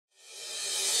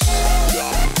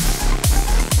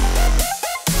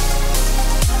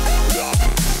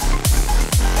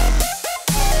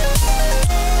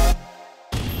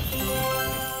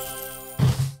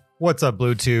What's up,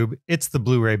 BlueTube? It's the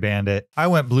Blu-ray Bandit. I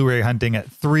went Blu-ray hunting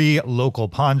at 3 local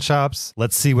pawn shops.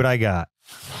 Let's see what I got.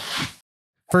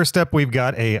 First up, we've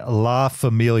got a La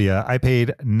Familia. I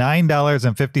paid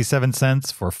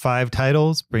 $9.57 for 5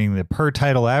 titles, bringing the per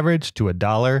title average to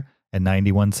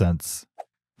 $1.91.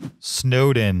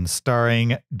 Snowden,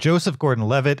 starring Joseph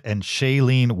Gordon-Levitt and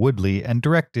Shailene Woodley, and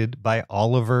directed by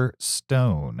Oliver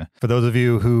Stone. For those of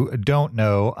you who don't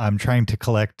know, I'm trying to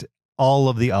collect all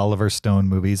of the Oliver Stone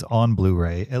movies on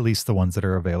Blu-ray, at least the ones that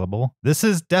are available. This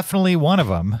is definitely one of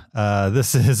them.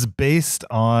 This is based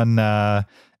on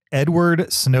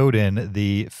Edward Snowden,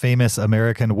 the famous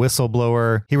American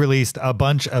whistleblower. He released a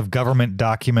bunch of government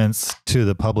documents to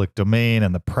the public domain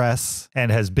and the press,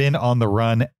 and has been on the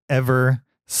run ever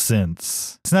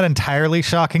since. It's not entirely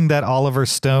shocking that Oliver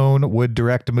Stone would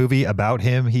direct a movie about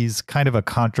him. He's kind of a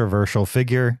controversial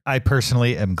figure. I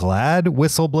personally am glad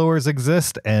whistleblowers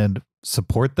exist and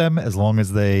support them as long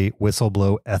as they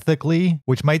whistleblow ethically,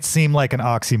 which might seem like an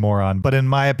oxymoron, but in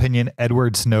my opinion,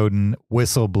 Edward Snowden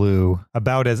whistleblew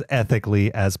about as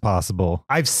ethically as possible.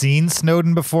 I've seen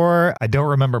Snowden before. I don't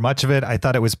remember much of it. I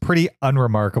thought it was pretty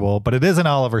unremarkable, but it is an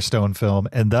Oliver Stone film,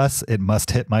 and thus it must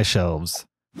hit my shelves.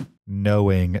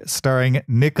 Knowing, starring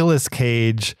Nicolas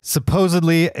Cage,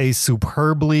 supposedly a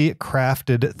superbly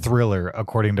crafted thriller,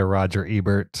 according to Roger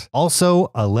Ebert.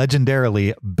 Also, a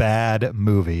legendarily bad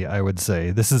movie, I would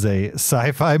say. This is a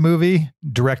sci-fi movie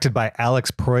directed by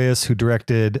Alex Proyas, who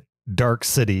directed Dark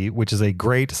City, which is a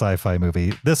great sci-fi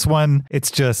movie. This one,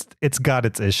 it's got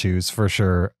its issues for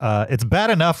sure. It's bad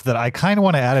enough that I kind of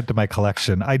want to add it to my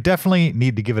collection. I definitely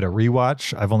need to give it a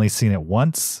rewatch. I've only seen it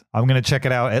once. I'm going to check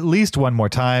it out at least one more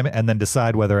time and then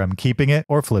decide whether I'm keeping it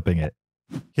or flipping it.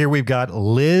 Here we've got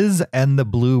Liz and the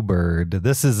Bluebird.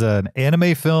 This is an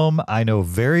anime film I know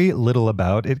very little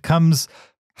about. It comes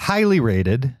highly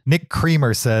rated. Nick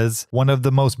Creamer says, one of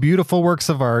the most beautiful works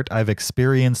of art I've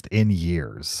experienced in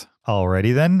years.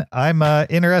 Alrighty then, I'm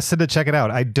interested to check it out.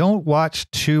 I don't watch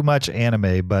too much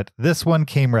anime, but this one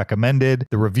came recommended.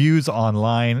 The reviews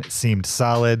online seemed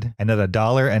solid, and at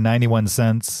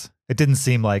 $1.91, it didn't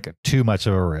seem like too much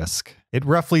of a risk. It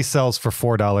roughly sells for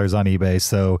 $4 on eBay,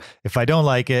 so if I don't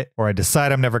like it, or I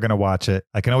decide I'm never going to watch it,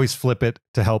 I can always flip it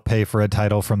to help pay for a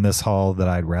title from this haul that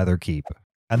I'd rather keep.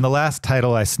 And the last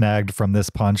title I snagged from this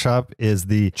pawn shop is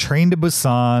the Train to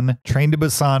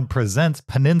Busan Presents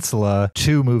Peninsula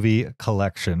 2 movie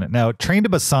collection. Now, Train to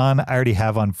Busan I already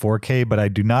have on 4K, but I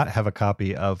do not have a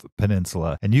copy of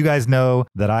Peninsula. And you guys know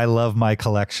that I love my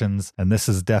collections, and this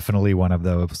is definitely one of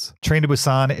those. Train to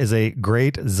Busan is a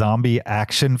great zombie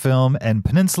action film, and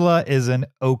Peninsula is an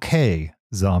okay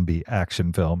zombie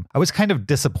action film. I was kind of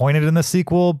disappointed in the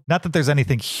sequel. Not that there's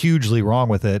anything hugely wrong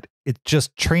with it. It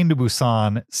just Train to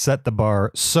Busan set the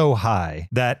bar so high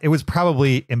that it was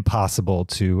probably impossible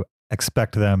to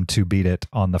expect them to beat it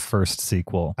on the first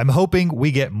sequel. I'm hoping we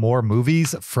get more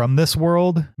movies from this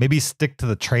world. Maybe stick to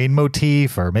the train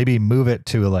motif, or maybe move it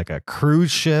to like a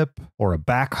cruise ship or a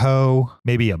backhoe,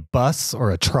 maybe a bus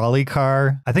or a trolley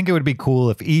car. I think it would be cool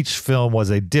if each film was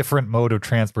a different mode of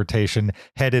transportation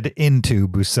headed into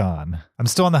Busan. I'm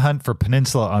still on the hunt for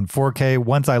Peninsula on 4K.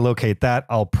 Once I locate that,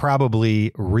 I'll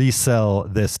probably resell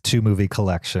this 2-movie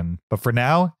collection. But for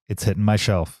now, it's hitting my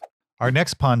shelf. Our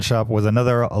next pawn shop was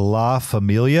another La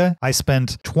Familia. I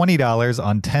spent $20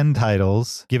 on 10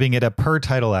 titles, giving it a per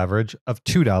title average of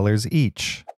 $2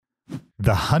 each.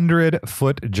 The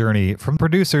 100-Foot Journey from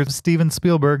producers Steven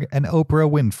Spielberg and Oprah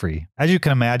Winfrey. As you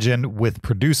can imagine, with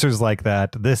producers like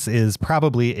that, this is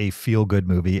probably a feel-good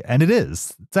movie, and it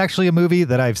is. It's actually a movie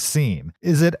that I've seen.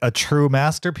 Is it a true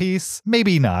masterpiece?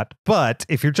 Maybe not, but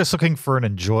if you're just looking for an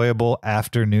enjoyable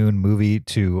afternoon movie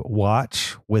to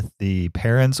watch with the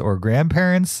parents or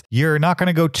grandparents, you're not going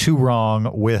to go too wrong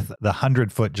with The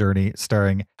 100-Foot Journey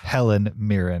starring Helen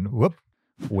Mirren.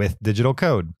 With digital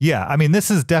code. Yeah, I mean,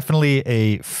 this is definitely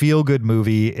a feel-good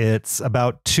movie. It's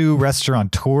about 2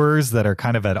 restaurateurs that are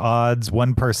kind of at odds.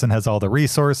 One person has all the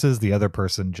resources, the other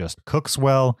person just cooks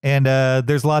well, and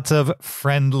there's lots of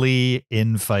friendly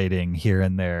infighting here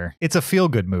and there. It's a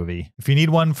feel-good movie. If you need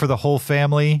one for the whole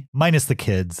family, minus the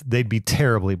kids, they'd be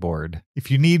terribly bored. If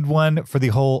you need one for the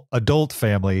whole adult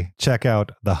family, check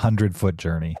out The 100-Foot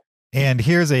Journey. And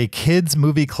here's a kids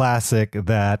movie classic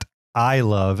that I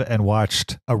love and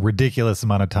watched a ridiculous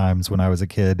amount of times when I was a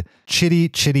kid. Chitty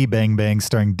Chitty Bang Bang,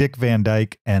 starring Dick Van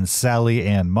Dyke and Sally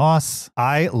Ann Moss.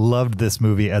 I loved this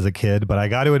movie as a kid, but I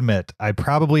got to admit, I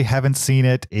probably haven't seen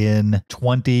it in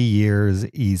 20 years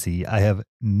easy. I have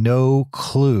no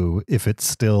clue if it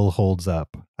still holds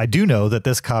up. I do know that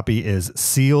this copy is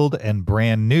sealed and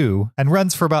brand new and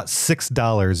runs for about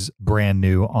 $6 brand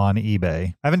new on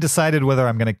eBay. I haven't decided whether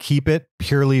I'm going to keep it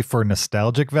purely for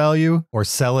nostalgic value or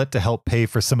sell it to help pay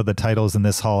for some of the titles in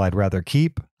this haul I'd rather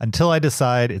keep until I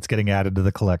decide it's getting added to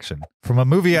the collection. From a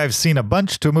movie I've seen a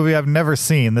bunch to a movie I've never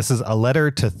seen, this is A Letter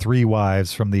to Three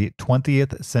Wives from the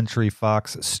 20th Century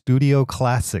Fox Studio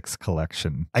Classics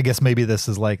collection. I guess maybe this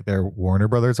is like their Warner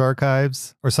Brothers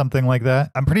archives or something like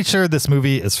that. I'm pretty sure this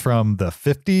movie is from the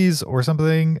 50s or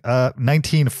something.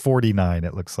 1949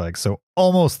 it looks like, so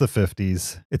almost the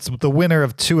 50s. It's the winner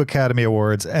of 2 Academy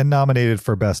Awards and nominated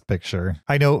for Best Picture.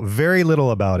 I know very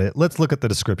little about it. Let's look at the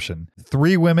description.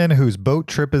 3 women whose boat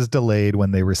trip is delayed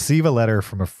when they receive a letter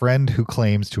from a friend who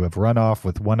claims to have run off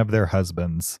with one of their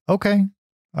husbands. Okay.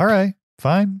 All right.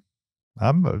 Fine.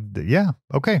 Yeah.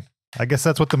 Okay. I guess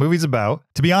that's what the movie's about.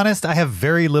 To be honest, I have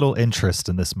very little interest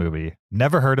in this movie.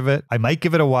 Never heard of it. I might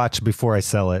give it a watch before I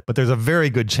sell it, but there's a very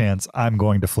good chance I'm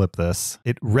going to flip this.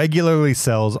 It regularly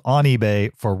sells on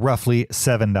eBay for roughly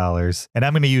 $7, and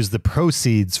I'm going to use the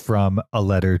proceeds from A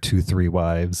Letter to Three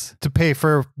Wives to pay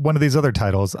for one of these other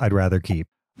titles I'd rather keep.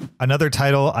 Another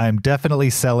title I'm definitely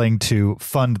selling to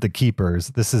fund the keepers.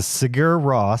 This is Sigur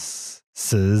Rós'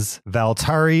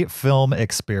 Valtari Film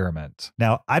Experiment.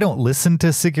 Now, I don't listen to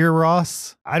Sigur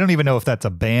Rós. I don't even know if that's a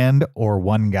band or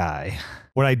one guy.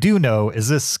 What I do know is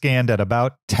this scanned at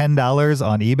about $10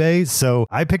 on eBay, so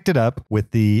I picked it up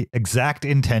with the exact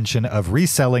intention of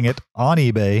reselling it on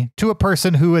eBay to a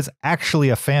person who is actually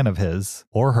a fan of his,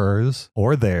 or hers,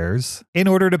 or theirs, in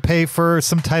order to pay for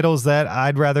some titles that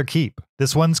I'd rather keep.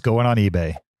 This one's going on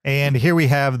eBay. And here we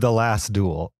have The Last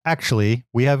Duel. Actually,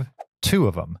 we have 2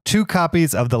 of them. 2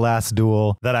 copies of The Last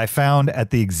Duel that I found at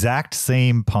the exact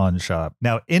same pawn shop.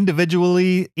 Now,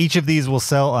 individually, each of these will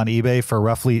sell on eBay for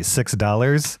roughly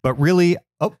 $6, but really,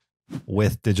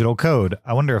 with digital code.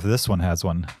 I wonder if this one has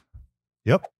one.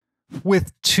 Yep.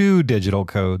 With 2 digital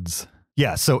codes.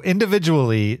 Yeah, so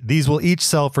individually, these will each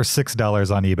sell for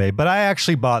 $6 on eBay, but I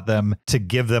actually bought them to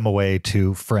give them away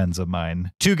to friends of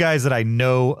mine. 2 guys that I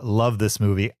know love this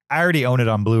movie. I already own it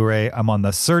on Blu-ray. I'm on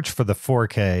the search for the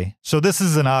 4K. So this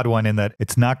is an odd one in that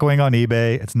it's not going on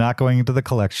eBay. It's not going into the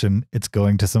collection. It's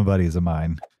going to some buddies of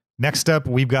mine. Next up,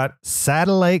 we've got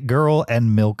Satellite Girl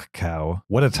and Milk Cow.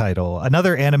 What a title.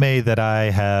 Another anime that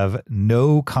I have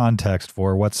no context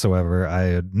for whatsoever. I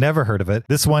had never heard of it.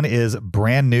 This one is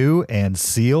brand new and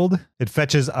sealed. It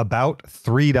fetches about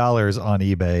 $3 on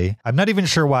eBay. I'm not even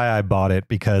sure why I bought it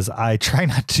because I try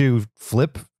not to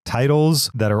flip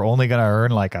titles that are only going to earn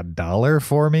like $1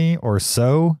 for me or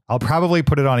so. I'll probably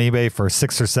put it on eBay for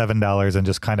 $6 or $7 and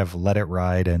just kind of let it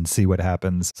ride and see what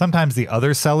happens. Sometimes the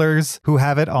other sellers who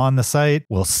have it on the site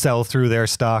will sell through their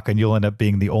stock and you'll end up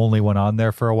being the only one on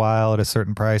there for a while at a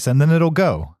certain price and then it'll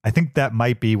go. I think that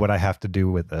might be what I have to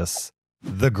do with this.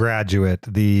 The Graduate,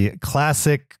 the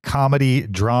classic comedy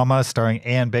drama starring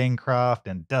Anne Bancroft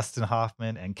and Dustin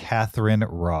Hoffman and Catherine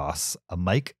Ross, a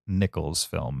Mike Nichols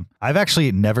film. I've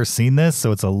actually never seen this,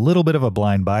 so it's a little bit of a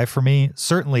blind buy for me.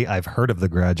 Certainly, I've heard of The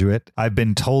Graduate. I've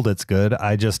been told it's good.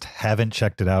 I just haven't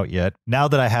checked it out yet. Now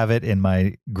that I have it in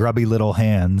my grubby little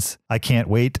hands, I can't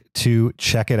wait to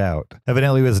check it out.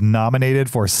 Evidently, it was nominated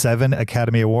for 7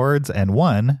 Academy Awards and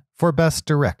won for Best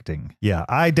Directing. Yeah,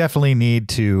 I definitely need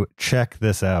to check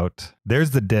this out. There's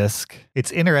the disc.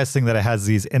 It's interesting that it has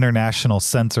these international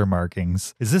censor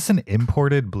markings. Is this an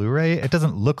imported Blu-ray? It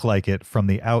doesn't look like it from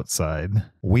the outside.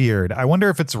 Weird. I wonder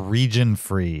if it's region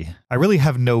free. I really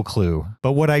have no clue.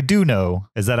 But what I do know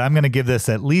is that I'm going to give this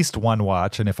at least one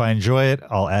watch, and if I enjoy it,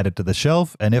 I'll add it to the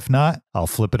shelf, and if not, I'll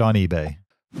flip it on eBay.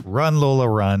 Run Lola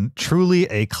Run, truly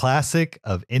a classic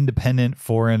of independent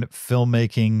foreign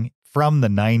filmmaking from the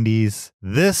 90s.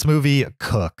 This movie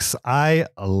cooks. I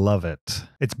love it.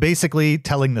 It's basically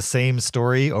telling the same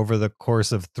story over the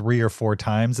course of 3 or 4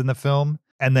 times in the film,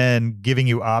 and then giving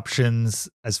you options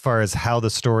as far as how the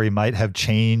story might have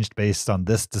changed based on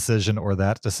this decision or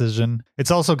that decision.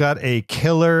 It's also got a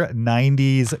killer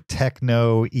 90s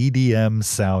techno EDM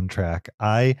soundtrack.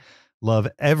 I love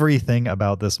everything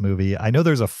about this movie. I know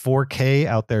there's a 4K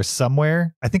out there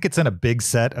somewhere. I think it's in a big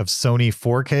set of Sony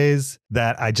 4Ks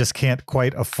that I just can't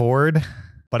quite afford,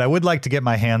 but I would like to get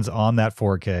my hands on that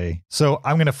 4K. So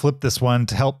I'm going to flip this one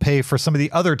to help pay for some of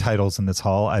the other titles in this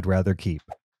haul I'd rather keep.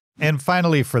 And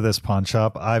finally for this pawn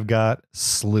shop, I've got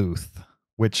Sleuth.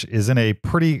 which is in a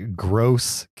pretty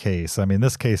gross case. I mean,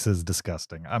 this case is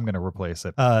disgusting. I'm going to replace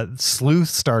it. Sleuth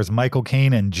stars Michael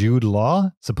Caine and Jude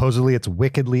Law. Supposedly it's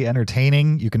wickedly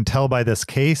entertaining. You can tell by this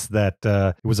case that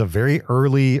it was a very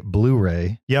early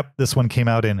Blu-ray. Yep, this one came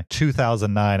out in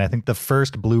 2009. I think the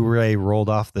first Blu-ray rolled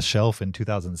off the shelf in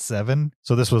 2007.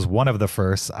 So this was one of the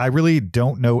first. I really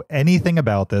don't know anything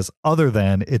about this other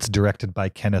than it's directed by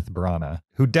Kenneth Branagh,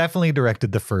 who definitely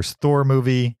directed the first Thor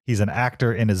movie. He's an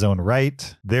actor in his own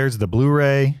right. There's the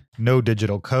Blu-ray. No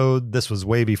digital code. This was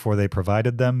way before they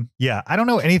provided them. Yeah, I don't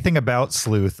know anything about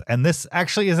Sleuth, and this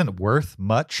actually isn't worth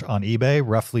much on eBay,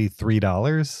 roughly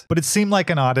 $3, but it seemed like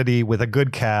an oddity with a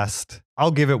good cast.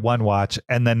 I'll give it one watch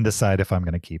and then decide if I'm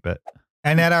going to keep it.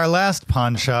 And at our last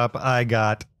pawn shop, I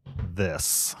got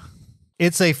this.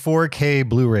 It's a 4K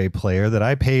Blu-ray player that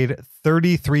I paid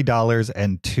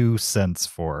 $33.02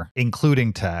 for,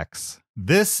 including tax.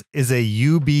 This is a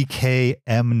UBK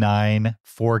M9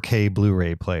 4K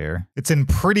Blu-ray player. It's in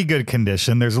pretty good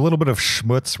condition. There's a little bit of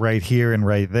schmutz right here and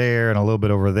right there and a little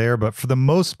bit over there, but for the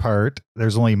most part,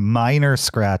 there's only minor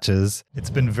scratches. It's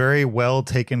been very well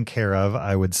taken care of,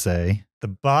 I would say. The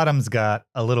bottom's got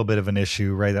a little bit of an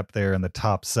issue right up there in the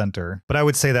top center, but I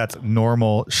would say that's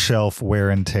normal shelf wear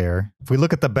and tear. If we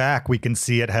look at the back, we can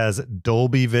see it has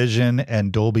Dolby Vision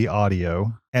and Dolby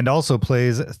Audio, and also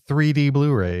plays 3D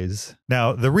Blu-rays.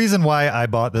 Now, the reason why I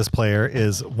bought this player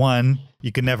is, one,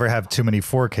 you can never have too many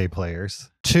 4K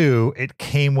players. Two, it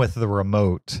came with the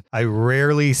remote. I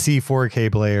rarely see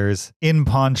 4K players in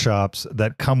pawn shops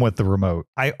that come with the remote.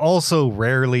 I also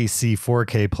rarely see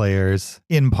 4K players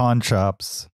in pawn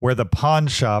shops where the pawn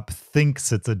shop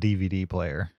thinks it's a DVD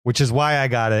player, which is why I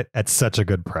got it at such a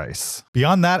good price.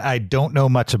 Beyond that, I don't know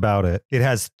much about it. It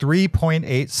has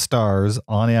 3.8 stars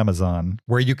on Amazon,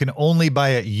 where you can only buy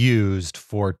it used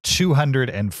for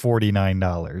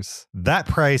 $249. That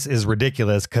price is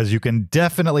ridiculous because you can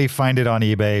definitely find it on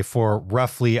eBay for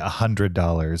roughly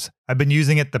 $100. I've been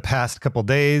using it the past couple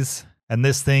days, and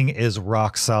this thing is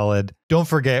rock solid. Don't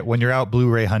forget, when you're out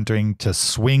Blu-ray hunting, to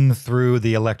swing through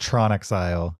the electronics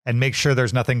aisle and make sure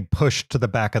there's nothing pushed to the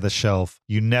back of the shelf.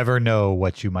 You never know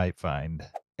what you might find.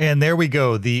 And there we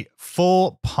go, the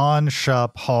full pawn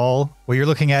shop haul. What you're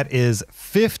looking at is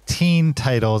 15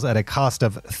 titles at a cost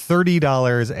of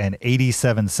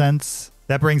 $30.87.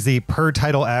 That brings the per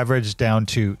title average down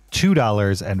to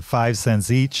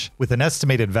 $2.05 each, with an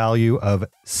estimated value of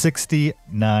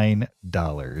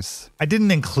 $69. I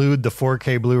didn't include the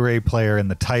 4K Blu-ray player in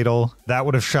the title. That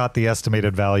would have shot the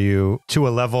estimated value to a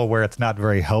level where it's not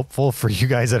very helpful for you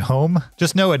guys at home.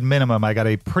 Just know at minimum, I got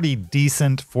a pretty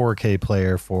decent 4K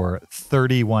player for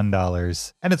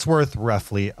 $31, and it's worth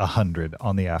roughly $100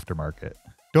 on the aftermarket.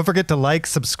 Don't forget to like,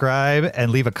 subscribe, and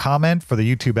leave a comment for the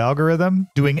YouTube algorithm.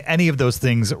 Doing any of those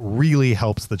things really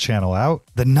helps the channel out.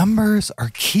 The numbers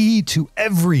are key to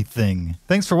everything.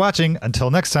 Thanks for watching.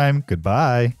 Until next time,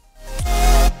 goodbye.